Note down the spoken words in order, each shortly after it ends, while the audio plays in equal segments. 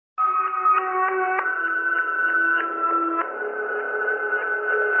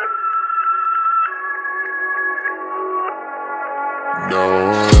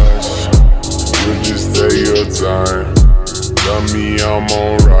time. Tell me I'm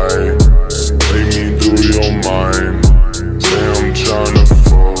alright. Play me through your mind. Say I'm tryna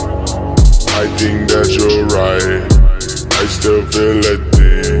fall. I think that you're right. I still feel that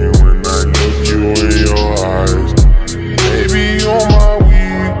thing when I look you in your eyes. Maybe you're my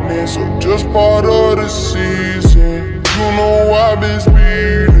weakness or just part of the season. You know I've been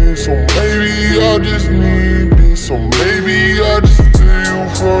speeding, so maybe I just need this. So maybe I just feel you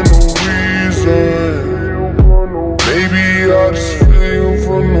for no reason. Maybe I just feel you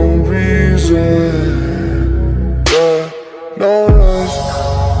for no reason. Yeah, no rush.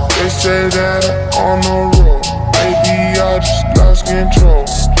 They say that I'm on the road. Maybe I just lost control.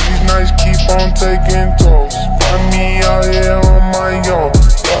 These nights keep on taking tolls. Find me out here on my own,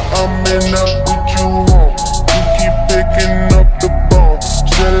 but I'm in up with you home. You keep picking up the bone.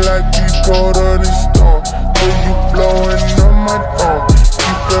 Shit like you cold on the stone. Till you blowing on my phone.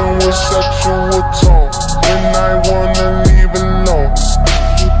 Keeping with sexual tone when I wanna leave alone.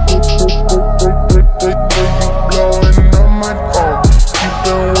 Till you blowing on my phone.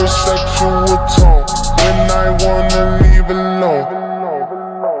 Keeping with sexual tone when I wanna leave alone.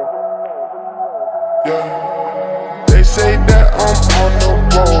 Yeah. They say that I'm on the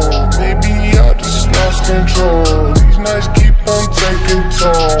road. Maybe I just lost control. These nights keep on taking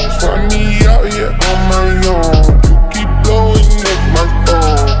tolls. Find me out here on my own. You keep blowing up my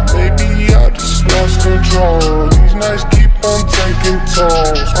phone. Maybe I just lost control. These nights keep on taking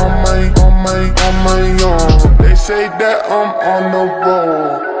tolls. On my own. They say that I'm on the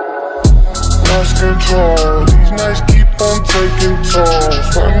road. Lost control. These nights keep on taking tolls.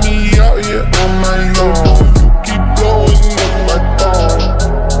 Find me out here on my own. You keep blowing up my phone.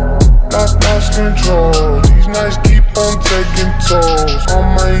 Lost control. These nights keep on taking tolls. On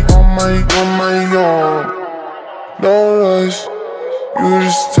my own. No rush. You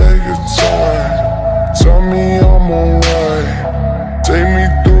just take your time. Tell me I'm alright. Take me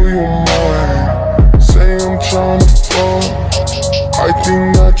through your mind. Say I'm tryna fall. I think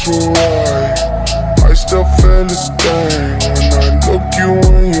that you're right. I still feel the thing when I look you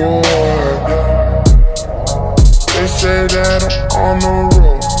in your eye. They say that I'm on the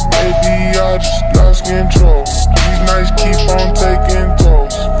road. Maybe I just lost control. These nights keep on taking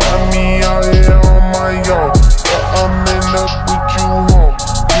tolls. Find me out here on my own, but I'm in up with you home.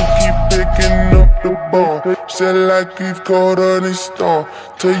 You keep picking up the bone. Shit like you've caught on the stone.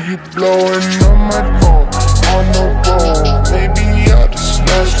 Till you blowing on my phone. On the road, maybe I just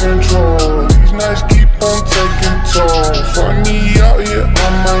lost control. These nights keep on taking tolls. Find me out here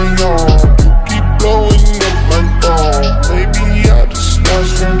on my own. You keep blowing up my phone. Maybe I just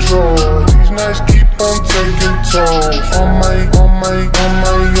lost control. These nights keep on taking tolls. On my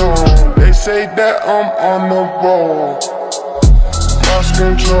own. They say that I'm on the road. Lost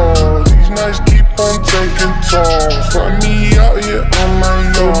control. These nights keep on taking tolls. Find me out here on my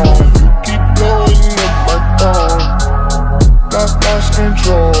own. You keep blowing up my phone. Lost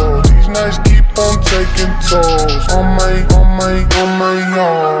control. These nights keep on taking tolls. On my